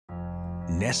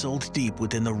Nestled deep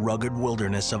within the rugged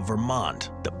wilderness of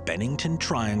Vermont, the Bennington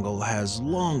Triangle has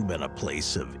long been a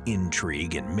place of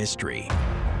intrigue and mystery.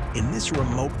 In this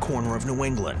remote corner of New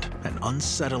England, an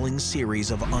unsettling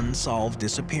series of unsolved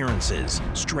disappearances,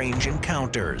 strange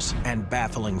encounters, and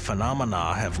baffling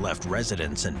phenomena have left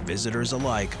residents and visitors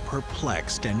alike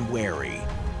perplexed and wary.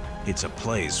 It's a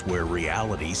place where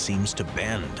reality seems to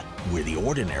bend, where the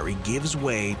ordinary gives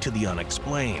way to the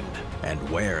unexplained, and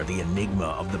where the enigma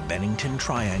of the Bennington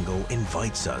Triangle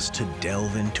invites us to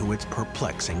delve into its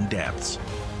perplexing depths.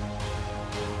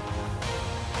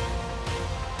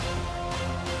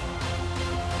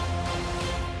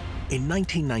 In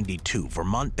 1992,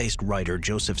 Vermont-based writer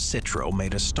Joseph Citro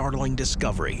made a startling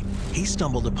discovery. He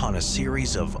stumbled upon a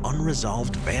series of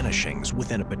unresolved vanishings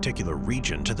within a particular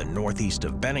region to the northeast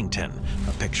of Bennington,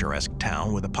 a picturesque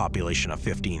town with a population of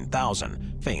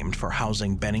 15,000, famed for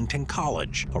housing Bennington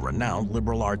College, a renowned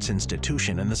liberal arts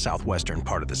institution in the southwestern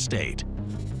part of the state.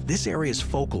 This area's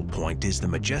focal point is the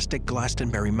majestic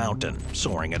Glastonbury Mountain,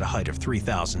 soaring at a height of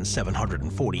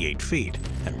 3,748 feet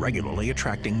and regularly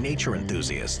attracting nature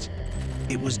enthusiasts.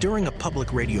 It was during a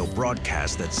public radio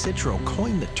broadcast that Citro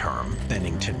coined the term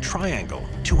Bennington Triangle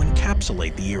to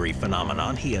encapsulate the eerie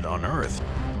phenomenon he had unearthed.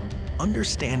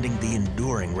 Understanding the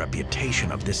enduring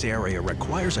reputation of this area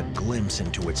requires a glimpse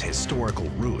into its historical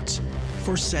roots.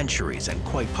 For centuries, and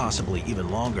quite possibly even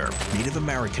longer, Native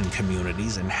American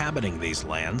communities inhabiting these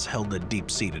lands held a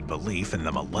deep-seated belief in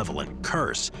the malevolent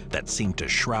curse that seemed to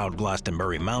shroud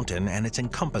Glastonbury Mountain and its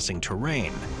encompassing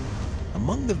terrain.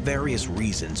 Among the various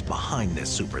reasons behind this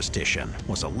superstition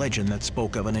was a legend that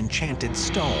spoke of an enchanted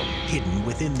stone hidden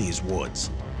within these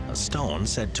woods, a stone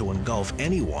said to engulf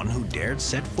anyone who dared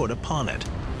set foot upon it.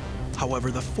 However,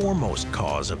 the foremost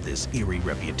cause of this eerie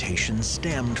reputation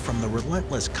stemmed from the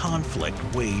relentless conflict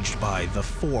waged by the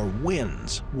four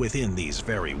winds within these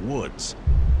very woods.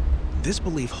 This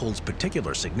belief holds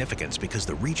particular significance because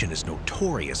the region is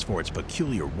notorious for its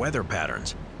peculiar weather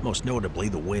patterns. Most notably,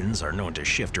 the winds are known to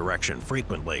shift direction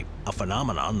frequently, a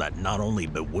phenomenon that not only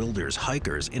bewilders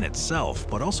hikers in itself,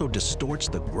 but also distorts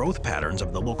the growth patterns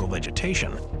of the local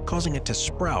vegetation, causing it to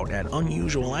sprout at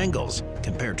unusual angles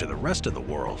compared to the rest of the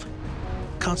world.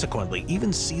 Consequently,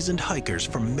 even seasoned hikers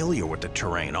familiar with the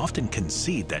terrain often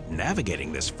concede that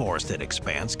navigating this forested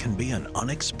expanse can be an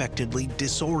unexpectedly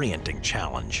disorienting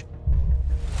challenge.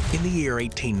 In the year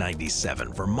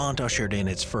 1897, Vermont ushered in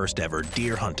its first ever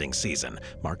deer hunting season,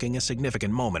 marking a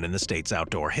significant moment in the state's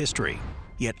outdoor history.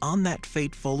 Yet on that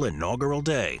fateful inaugural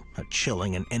day, a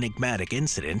chilling and enigmatic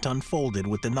incident unfolded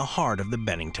within the heart of the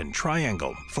Bennington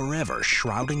Triangle, forever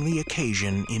shrouding the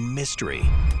occasion in mystery.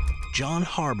 John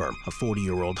Harbor, a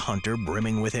 40-year-old hunter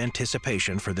brimming with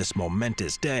anticipation for this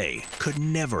momentous day, could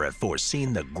never have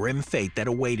foreseen the grim fate that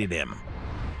awaited him.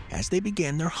 As they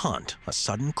began their hunt, a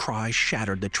sudden cry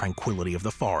shattered the tranquility of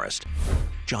the forest.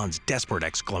 John's desperate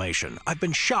exclamation, "I've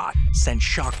been shot!" sent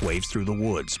shockwaves through the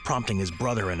woods, prompting his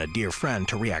brother and a dear friend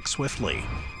to react swiftly.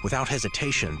 Without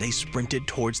hesitation, they sprinted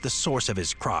towards the source of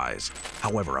his cries.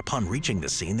 However, upon reaching the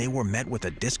scene, they were met with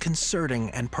a disconcerting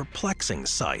and perplexing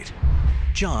sight.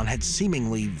 John had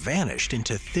seemingly vanished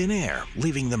into thin air,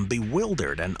 leaving them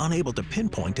bewildered and unable to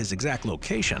pinpoint his exact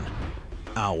location.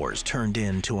 Hours turned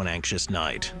into an anxious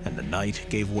night, and the night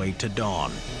gave way to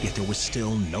dawn, yet there was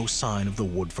still no sign of the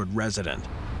Woodford resident.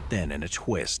 Then, in a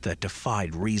twist that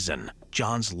defied reason,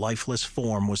 John's lifeless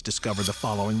form was discovered the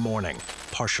following morning,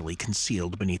 partially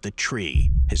concealed beneath a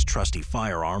tree, his trusty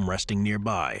firearm resting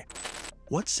nearby.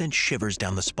 What sent shivers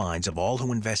down the spines of all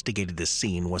who investigated the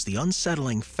scene was the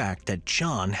unsettling fact that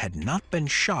John had not been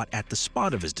shot at the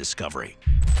spot of his discovery.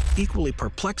 Equally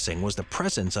perplexing was the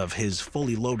presence of his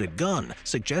fully loaded gun,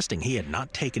 suggesting he had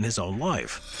not taken his own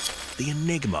life. The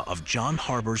enigma of John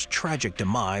Harbor's tragic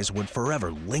demise would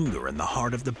forever linger in the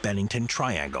heart of the Bennington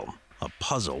Triangle, a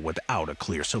puzzle without a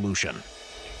clear solution.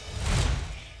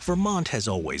 Vermont has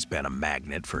always been a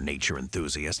magnet for nature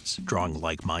enthusiasts, drawing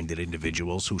like-minded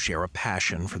individuals who share a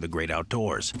passion for the great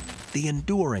outdoors. The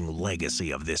enduring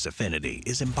legacy of this affinity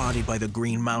is embodied by the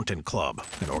Green Mountain Club,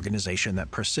 an organization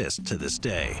that persists to this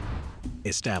day.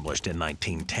 Established in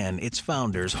 1910, its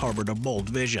founders harbored a bold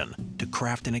vision to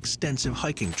craft an extensive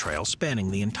hiking trail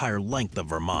spanning the entire length of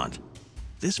Vermont.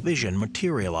 This vision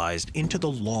materialized into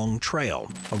the Long Trail,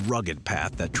 a rugged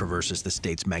path that traverses the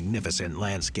state's magnificent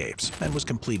landscapes, and was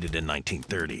completed in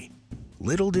 1930.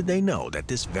 Little did they know that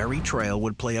this very trail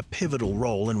would play a pivotal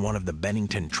role in one of the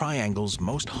Bennington Triangle's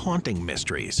most haunting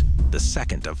mysteries, the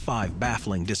second of 5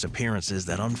 baffling disappearances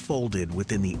that unfolded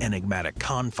within the enigmatic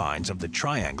confines of the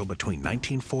Triangle between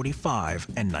 1945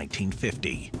 and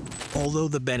 1950. Although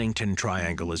the Bennington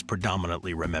Triangle is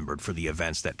predominantly remembered for the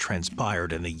events that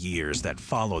transpired in the years that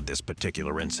followed this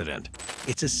particular incident,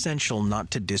 it's essential not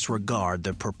to disregard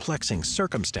the perplexing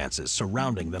circumstances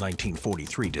surrounding the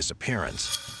 1943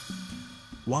 disappearance.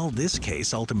 While this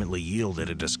case ultimately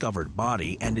yielded a discovered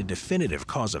body and a definitive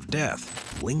cause of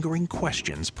death, lingering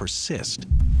questions persist.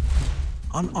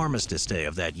 On Armistice Day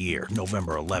of that year,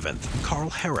 November 11th, Carl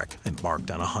Herrick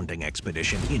embarked on a hunting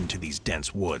expedition into these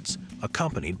dense woods,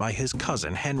 accompanied by his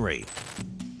cousin Henry.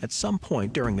 At some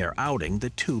point during their outing, the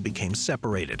two became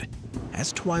separated.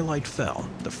 As twilight fell,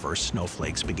 the first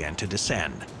snowflakes began to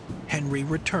descend. Henry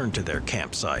returned to their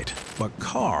campsite, but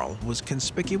Carl was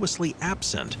conspicuously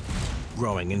absent.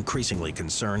 Growing increasingly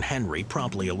concerned, Henry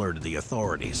promptly alerted the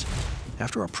authorities.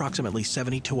 After approximately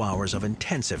 72 hours of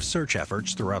intensive search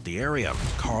efforts throughout the area,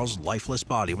 Carl's lifeless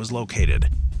body was located.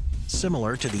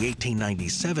 Similar to the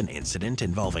 1897 incident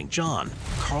involving John,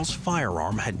 Carl's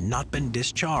firearm had not been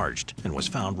discharged and was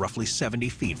found roughly 70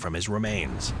 feet from his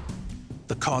remains.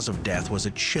 The cause of death was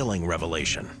a chilling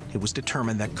revelation. It was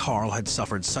determined that Carl had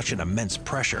suffered such an immense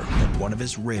pressure that one of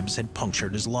his ribs had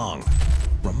punctured his lung.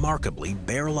 Remarkably,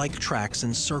 bear-like tracks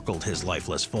encircled his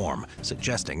lifeless form,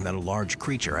 suggesting that a large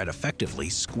creature had effectively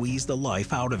squeezed the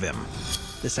life out of him.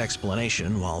 This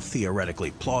explanation, while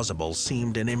theoretically plausible,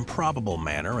 seemed an improbable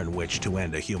manner in which to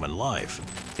end a human life.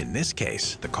 In this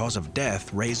case, the cause of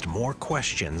death raised more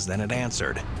questions than it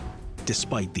answered.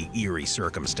 Despite the eerie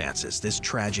circumstances, this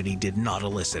tragedy did not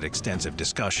elicit extensive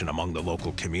discussion among the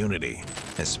local community,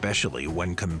 especially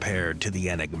when compared to the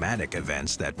enigmatic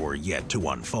events that were yet to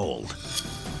unfold.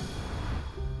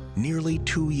 Nearly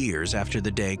 2 years after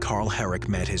the day Carl Herrick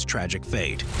met his tragic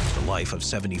fate, the life of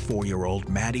 74-year-old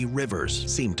Maddie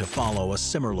Rivers seemed to follow a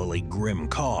similarly grim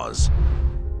cause.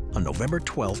 On November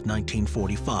 12,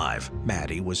 1945,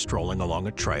 Maddie was strolling along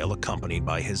a trail accompanied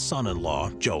by his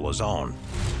son-in-law, Joe Lazone.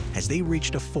 As they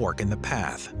reached a fork in the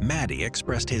path, Maddie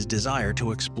expressed his desire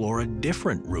to explore a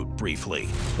different route briefly,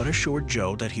 but assured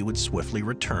Joe that he would swiftly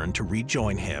return to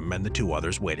rejoin him and the 2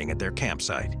 others waiting at their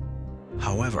campsite.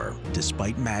 However,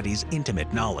 despite Maddie's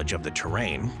intimate knowledge of the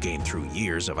terrain, gained through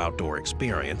years of outdoor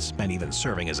experience and even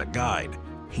serving as a guide,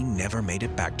 he never made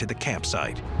it back to the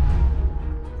campsite.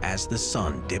 As the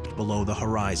sun dipped below the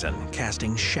horizon,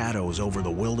 casting shadows over the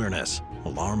wilderness,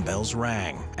 alarm bells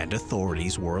rang and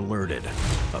authorities were alerted.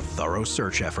 A thorough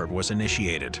search effort was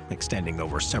initiated, extending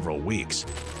over several weeks,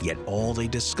 yet all they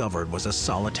discovered was a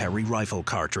solitary rifle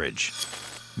cartridge.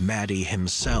 Maddie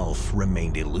himself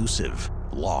remained elusive,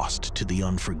 lost to the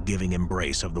unforgiving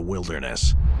embrace of the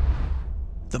wilderness.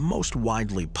 The most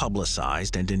widely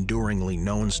publicized and enduringly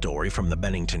known story from the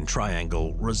Bennington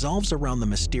Triangle revolves around the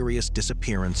mysterious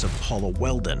disappearance of Paula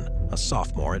Weldon, a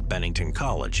sophomore at Bennington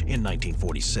College in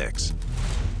 1946.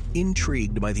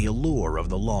 Intrigued by the allure of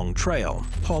the long trail,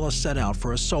 Paula set out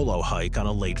for a solo hike on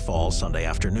a late fall Sunday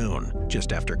afternoon,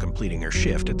 just after completing her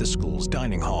shift at the school's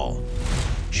dining hall.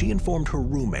 She informed her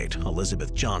roommate,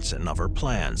 Elizabeth Johnson, of her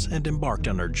plans and embarked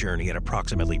on her journey at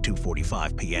approximately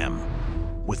 2:45 p.m.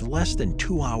 With less than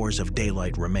 2 hours of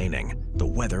daylight remaining, the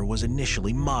weather was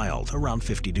initially mild, around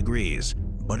 50 degrees,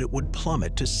 but it would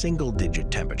plummet to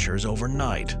single-digit temperatures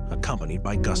overnight, accompanied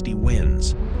by gusty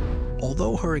winds.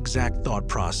 Although her exact thought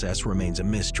process remains a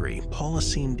mystery, Paula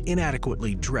seemed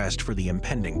inadequately dressed for the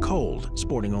impending cold,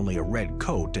 sporting only a red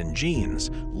coat and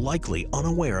jeans, likely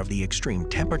unaware of the extreme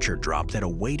temperature drop that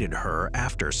awaited her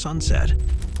after sunset.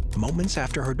 Moments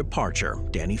after her departure,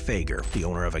 Danny Fager, the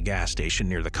owner of a gas station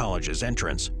near the college's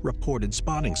entrance, reported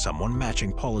spotting someone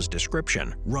matching Paula's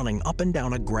description, running up and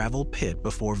down a gravel pit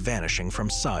before vanishing from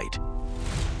sight.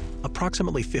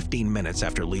 Approximately 15 minutes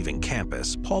after leaving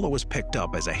campus, Paula was picked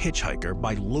up as a hitchhiker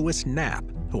by Lewis Knapp,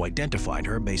 who identified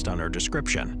her based on her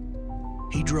description.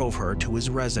 He drove her to his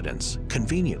residence,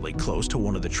 conveniently close to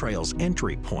one of the trail's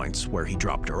entry points where he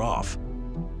dropped her off.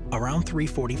 Around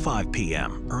 3:45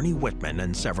 p.m., Ernie Whitman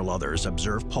and several others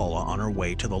observed Paula on her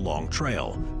way to the long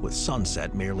trail, with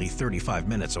sunset merely 35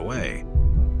 minutes away.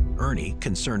 Ernie,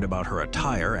 concerned about her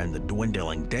attire and the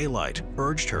dwindling daylight,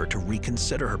 urged her to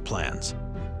reconsider her plans.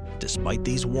 Despite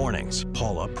these warnings,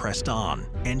 Paula pressed on,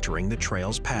 entering the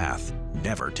trail's path,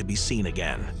 never to be seen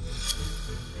again.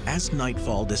 As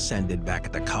nightfall descended back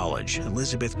at the college,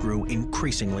 Elizabeth grew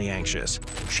increasingly anxious.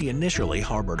 She initially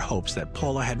harbored hopes that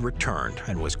Paula had returned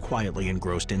and was quietly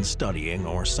engrossed in studying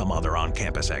or some other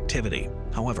on-campus activity.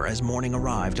 However, as morning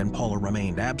arrived and Paula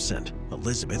remained absent,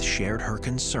 Elizabeth shared her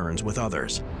concerns with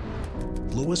others.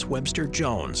 Lewis Webster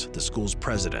Jones, the school's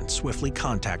president, swiftly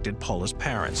contacted Paula's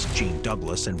parents, Jean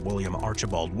Douglas and William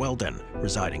Archibald Weldon,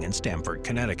 residing in Stamford,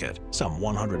 Connecticut, some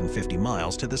 150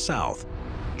 miles to the south.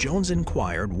 Jones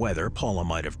inquired whether Paula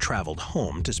might have traveled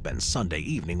home to spend Sunday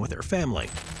evening with her family.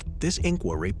 This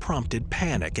inquiry prompted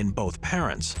panic in both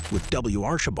parents, with W.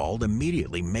 Archibald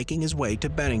immediately making his way to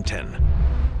Bennington.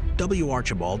 W.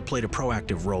 Archibald played a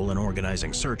proactive role in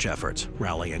organizing search efforts,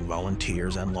 rallying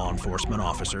volunteers and law enforcement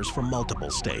officers from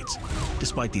multiple states.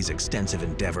 Despite these extensive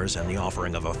endeavors and the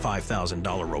offering of a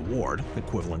 $5,000 reward,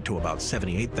 equivalent to about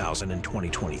 $78,000 in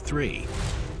 2023,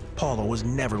 Paula was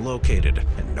never located,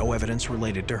 and no evidence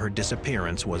related to her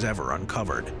disappearance was ever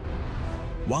uncovered.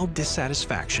 While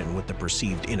dissatisfaction with the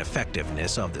perceived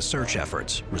ineffectiveness of the search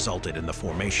efforts resulted in the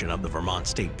formation of the Vermont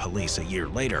State Police a year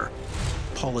later,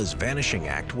 Paula's Vanishing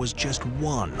Act was just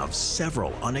one of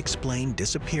several unexplained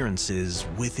disappearances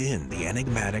within the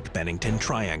enigmatic Bennington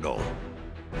Triangle.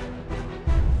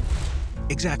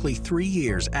 Exactly 3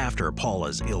 years after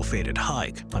Paula's ill-fated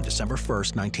hike, on December 1,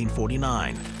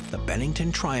 1949, the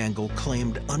Bennington Triangle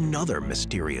claimed another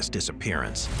mysterious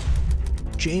disappearance.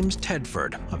 James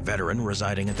Tedford, a veteran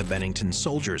residing at the Bennington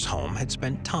Soldiers' Home, had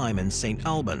spent time in St.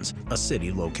 Albans, a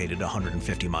city located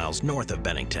 150 miles north of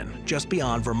Bennington, just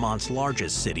beyond Vermont's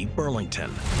largest city,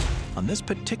 Burlington. On this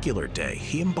particular day,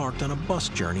 he embarked on a bus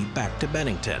journey back to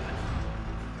Bennington.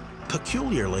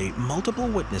 Peculiarly, multiple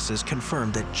witnesses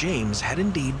confirmed that James had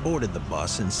indeed boarded the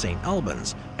bus in St.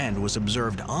 Albans and was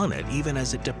observed on it even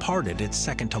as it departed its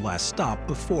second-to-last stop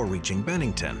before reaching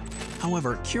Bennington.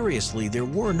 However, curiously, there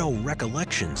were no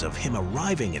recollections of him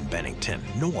arriving in Bennington,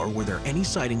 nor were there any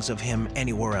sightings of him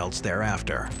anywhere else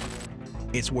thereafter.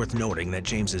 It's worth noting that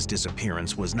James's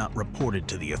disappearance was not reported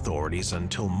to the authorities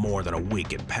until more than a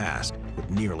week had passed, with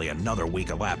nearly another week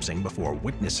elapsing before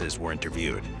witnesses were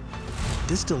interviewed.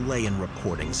 This delay in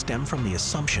reporting stemmed from the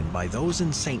assumption by those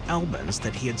in St. Albans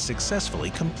that he had successfully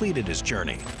completed his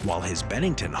journey, while his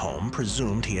Bennington home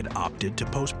presumed he had opted to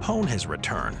postpone his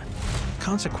return.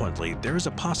 Consequently, there is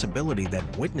a possibility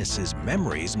that witnesses'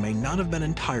 memories may not have been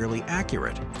entirely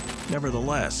accurate.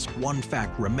 Nevertheless, one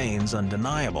fact remains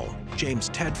undeniable. James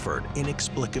Tedford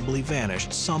inexplicably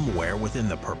vanished somewhere within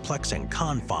the perplexing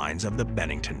confines of the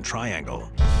Bennington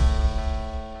Triangle.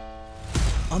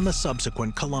 On the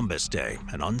subsequent Columbus Day,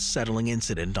 an unsettling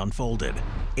incident unfolded.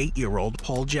 8-year-old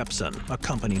Paul Jepson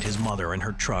accompanied his mother in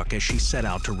her truck as she set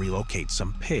out to relocate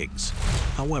some pigs.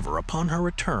 However, upon her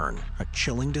return, a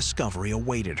chilling discovery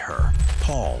awaited her.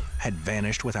 Paul had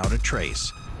vanished without a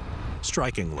trace.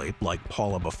 Strikingly, like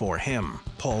Paula before him,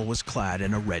 Paul was clad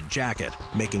in a red jacket,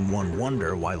 making one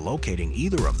wonder why locating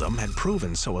either of them had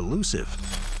proven so elusive.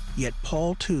 Yet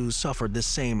Paul, too, suffered the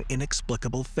same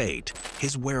inexplicable fate.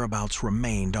 His whereabouts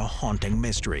remained a haunting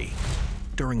mystery.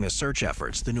 During the search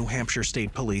efforts, the New Hampshire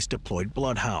State Police deployed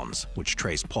bloodhounds, which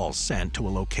traced Paul's scent to a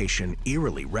location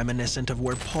eerily reminiscent of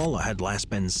where Paula had last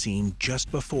been seen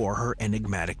just before her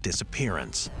enigmatic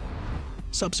disappearance.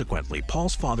 Subsequently,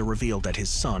 Paul's father revealed that his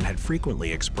son had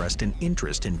frequently expressed an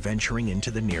interest in venturing into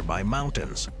the nearby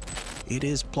mountains. It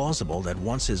is plausible that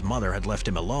once his mother had left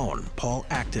him alone, Paul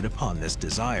acted upon this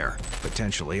desire,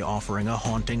 potentially offering a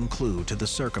haunting clue to the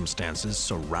circumstances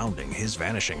surrounding his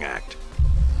vanishing act.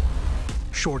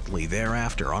 Shortly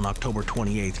thereafter, on October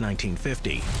 28,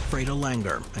 1950, Freda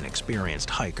Langer, an experienced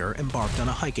hiker, embarked on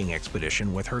a hiking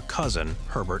expedition with her cousin,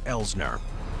 Herbert Elsner.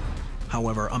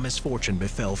 However, a misfortune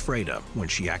befell Freda when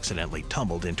she accidentally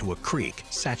tumbled into a creek,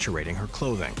 saturating her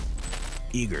clothing.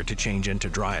 Eager to change into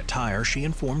dry attire, she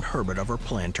informed Herbert of her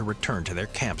plan to return to their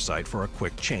campsite for a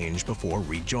quick change before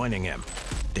rejoining him.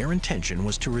 Their intention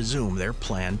was to resume their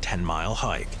planned 10-mile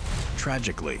hike.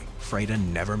 Tragically, Freda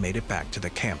never made it back to the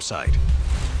campsite.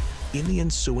 In the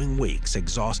ensuing weeks,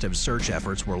 exhaustive search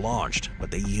efforts were launched, but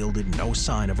they yielded no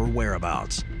sign of her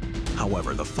whereabouts.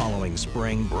 However, the following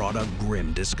spring brought a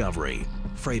grim discovery.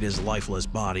 Freda's lifeless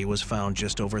body was found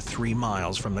just over 3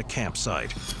 miles from the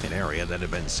campsite, an area that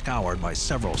had been scoured by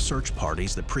several search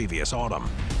parties the previous autumn.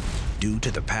 Due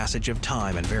to the passage of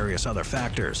time and various other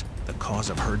factors, the cause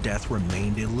of her death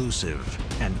remained elusive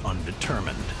and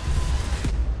undetermined.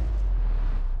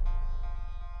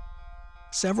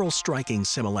 Several striking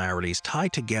similarities tie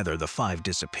together the 5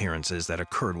 disappearances that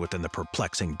occurred within the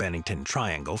perplexing Bennington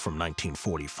Triangle from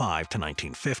 1945 to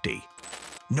 1950.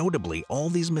 Notably, all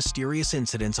these mysterious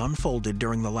incidents unfolded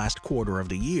during the last quarter of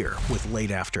the year, with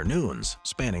late afternoons,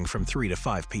 spanning from 3 to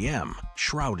 5 p.m.,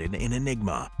 shrouded in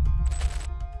enigma.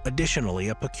 Additionally,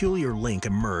 a peculiar link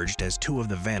emerged as two of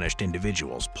the vanished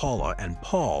individuals, Paula and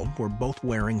Paul, were both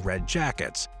wearing red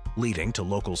jackets, leading to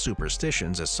local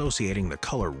superstitions associating the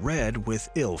color red with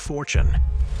ill fortune.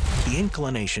 The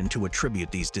inclination to attribute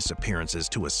these disappearances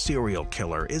to a serial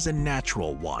killer is a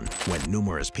natural one when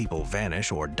numerous people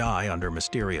vanish or die under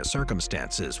mysterious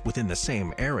circumstances within the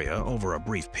same area over a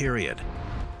brief period.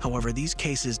 However, these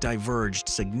cases diverged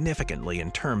significantly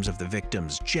in terms of the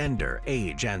victim's gender,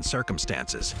 age, and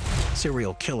circumstances.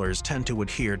 Serial killers tend to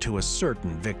adhere to a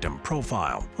certain victim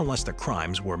profile, unless the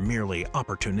crimes were merely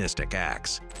opportunistic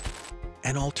acts.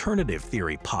 An alternative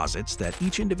theory posits that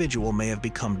each individual may have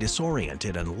become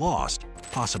disoriented and lost,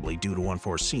 possibly due to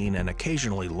unforeseen and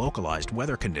occasionally localized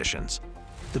weather conditions.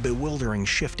 The bewildering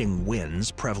shifting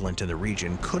winds prevalent in the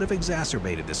region could have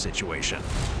exacerbated the situation.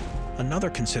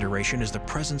 Another consideration is the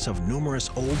presence of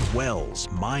numerous old wells,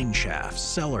 mine shafts,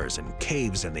 cellars, and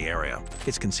caves in the area.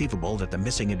 It's conceivable that the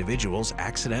missing individuals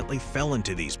accidentally fell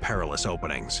into these perilous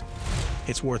openings.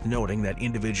 It's worth noting that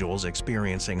individuals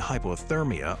experiencing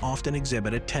hypothermia often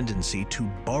exhibit a tendency to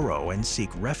burrow and seek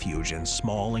refuge in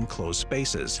small enclosed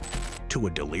spaces. To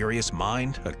a delirious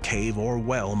mind, a cave or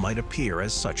well might appear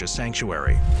as such a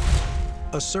sanctuary.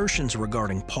 Assertions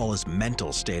regarding Paula's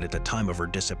mental state at the time of her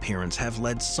disappearance have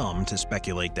led some to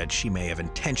speculate that she may have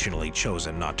intentionally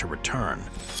chosen not to return.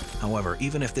 However,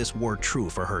 even if this were true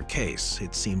for her case,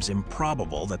 it seems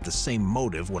improbable that the same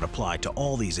motive would apply to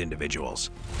all these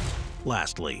individuals.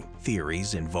 Lastly,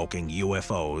 theories invoking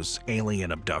UFOs,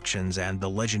 alien abductions, and the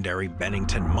legendary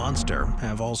Bennington monster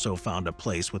have also found a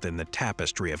place within the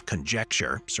tapestry of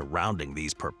conjecture surrounding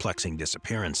these perplexing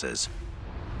disappearances.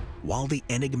 While the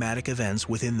enigmatic events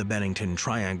within the Bennington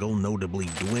Triangle notably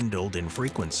dwindled in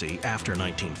frequency after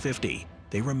 1950,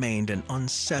 they remained an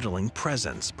unsettling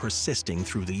presence persisting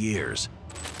through the years.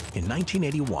 In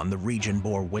 1981, the region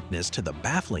bore witness to the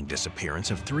baffling disappearance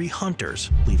of 3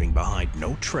 hunters, leaving behind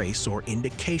no trace or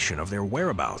indication of their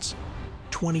whereabouts.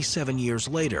 27 years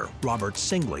later, Robert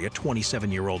Singley, a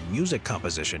 27-year-old music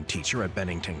composition teacher at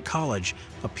Bennington College,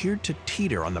 appeared to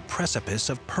teeter on the precipice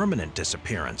of permanent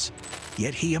disappearance.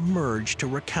 Yet he emerged to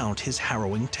recount his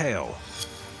harrowing tale.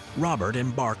 Robert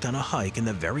embarked on a hike in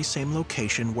the very same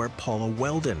location where Paula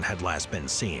Weldon had last been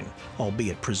seen,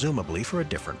 albeit presumably for a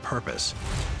different purpose.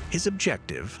 His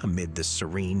objective, amid the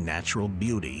serene natural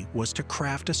beauty, was to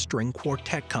craft a string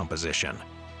quartet composition.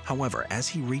 However, as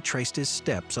he retraced his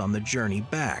steps on the journey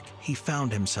back, he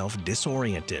found himself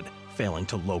disoriented, failing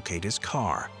to locate his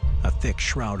car. A thick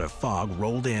shroud of fog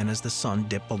rolled in as the sun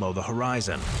dipped below the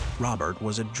horizon. Robert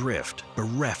was adrift,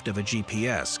 bereft of a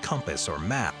GPS, compass, or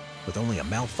map, with only a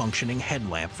malfunctioning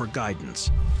headlamp for guidance.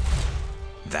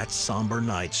 That somber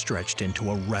night stretched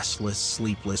into a restless,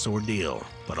 sleepless ordeal,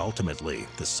 but ultimately,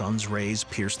 the sun's rays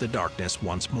pierced the darkness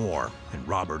once more, and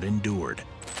Robert endured.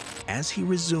 As he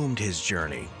resumed his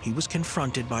journey, he was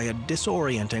confronted by a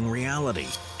disorienting reality.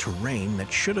 Terrain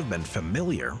that should have been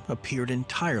familiar appeared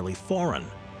entirely foreign.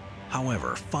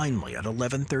 However, finally at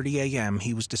 11:30 a.m.,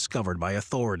 he was discovered by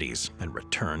authorities and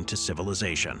returned to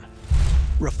civilization.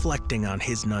 Reflecting on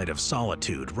his night of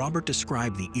solitude, Robert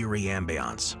described the eerie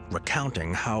ambiance,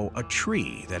 recounting how a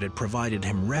tree that had provided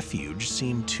him refuge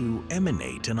seemed to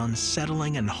emanate an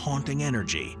unsettling and haunting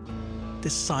energy.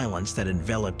 This silence that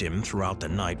enveloped him throughout the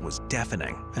night was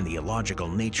deafening, and the illogical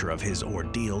nature of his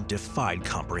ordeal defied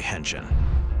comprehension.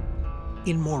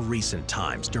 In more recent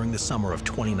times, during the summer of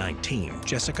 2019,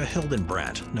 Jessica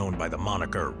Hildenbrandt, known by the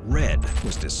moniker Red,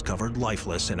 was discovered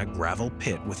lifeless in a gravel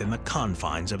pit within the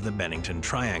confines of the Bennington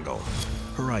Triangle.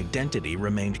 Her identity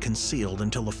remained concealed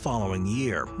until the following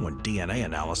year, when DNA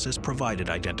analysis provided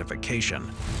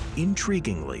identification.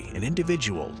 Intriguingly, an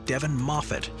individual, Devin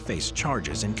Moffat, faced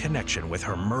charges in connection with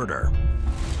her murder.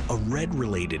 A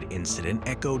Red-related incident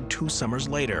echoed 2 summers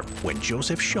later, when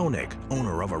Joseph Schoenig,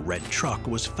 owner of a red truck,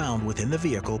 was found within the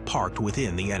vehicle parked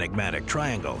within the enigmatic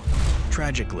triangle.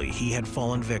 Tragically, he had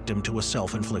fallen victim to a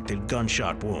self-inflicted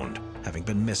gunshot wound, having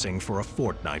been missing for a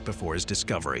fortnight before his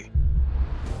discovery.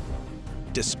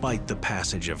 Despite the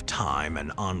passage of time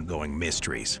and ongoing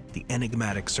mysteries, the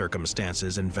enigmatic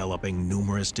circumstances enveloping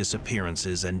numerous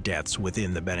disappearances and deaths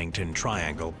within the Bennington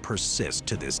Triangle persist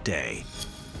to this day.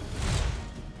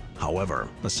 However,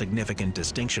 a significant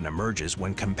distinction emerges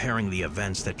when comparing the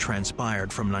events that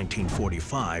transpired from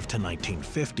 1945 to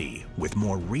 1950 with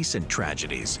more recent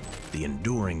tragedies, the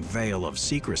enduring veil of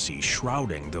secrecy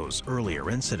shrouding those earlier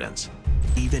incidents.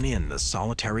 Even in the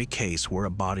solitary case where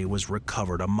a body was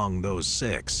recovered among those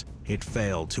 6, it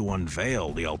failed to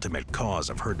unveil the ultimate cause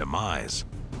of her demise.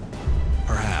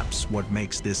 Perhaps what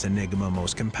makes this enigma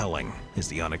most compelling is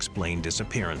the unexplained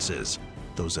disappearances,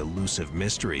 those elusive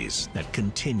mysteries that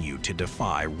continue to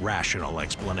defy rational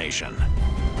explanation.